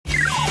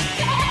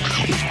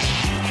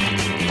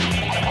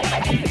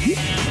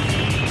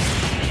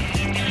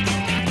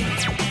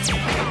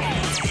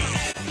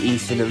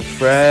Ethan and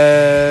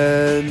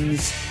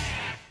Friends.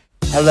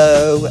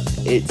 Hello,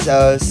 it's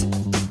us,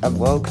 and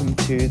welcome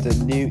to the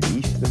new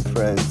Ethan and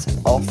Friends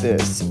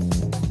office.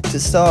 To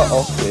start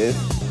off with,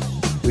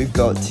 we've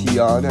got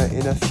Tiana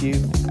in a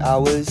few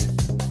hours,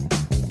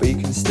 but you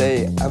can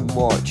stay and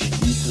watch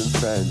Ethan and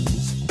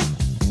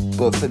Friends.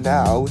 But for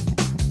now,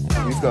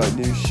 we've got a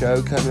new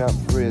show coming up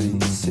really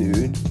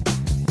soon.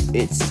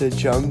 It's the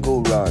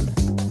Jungle Run,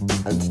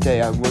 and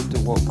today I wonder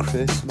what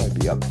Chris might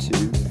be up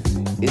to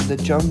in the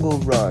Jungle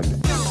Run,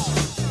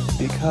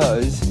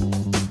 because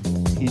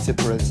he's a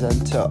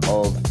presenter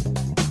of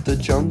the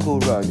Jungle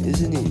Run,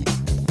 isn't he?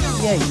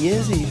 Yeah, he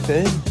is,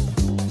 Ethan.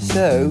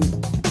 So,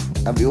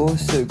 and we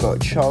also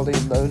got Charlie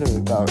and Lola in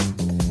about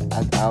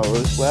an hour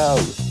as well.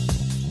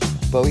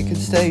 But we can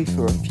stay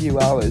for a few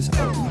hours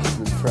on Ethan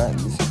and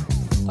Friends.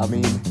 I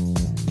mean,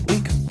 we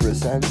can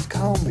present,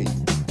 can't we,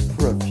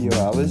 for a few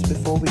hours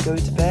before we go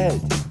to bed.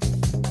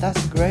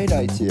 That's a great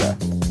idea.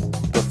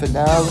 But for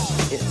now,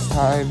 it's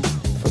time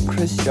for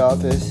Chris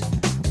Jarvis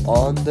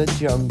on the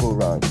Jungle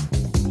Run.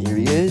 Here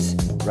he is,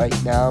 right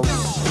now,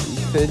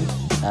 Ethan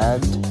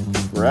and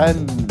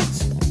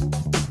Friends.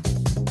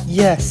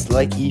 Yes,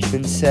 like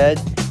Ethan said,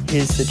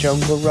 here's the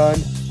Jungle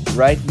Run,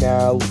 right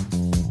now.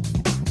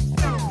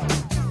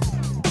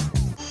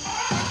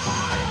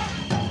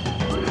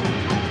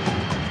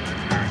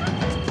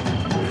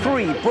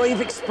 Three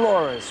brave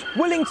explorers,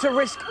 willing to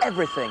risk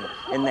everything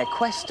in their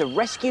quest to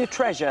rescue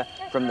treasure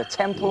from the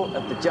Temple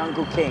of the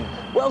Jungle King.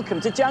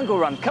 Welcome to Jungle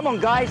Run. Come on,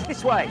 guys,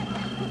 this way.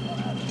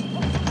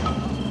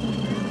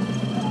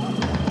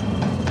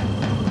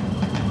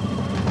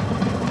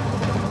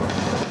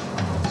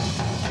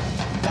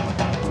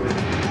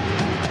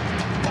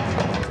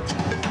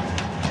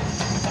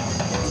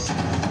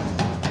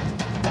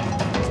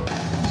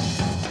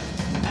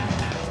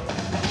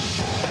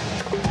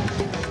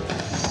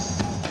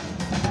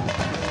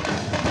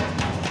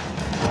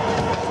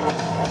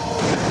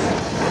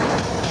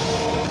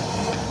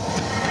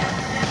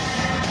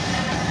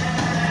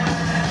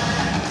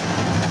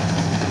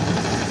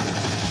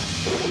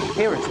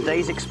 Here are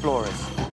today's explorers.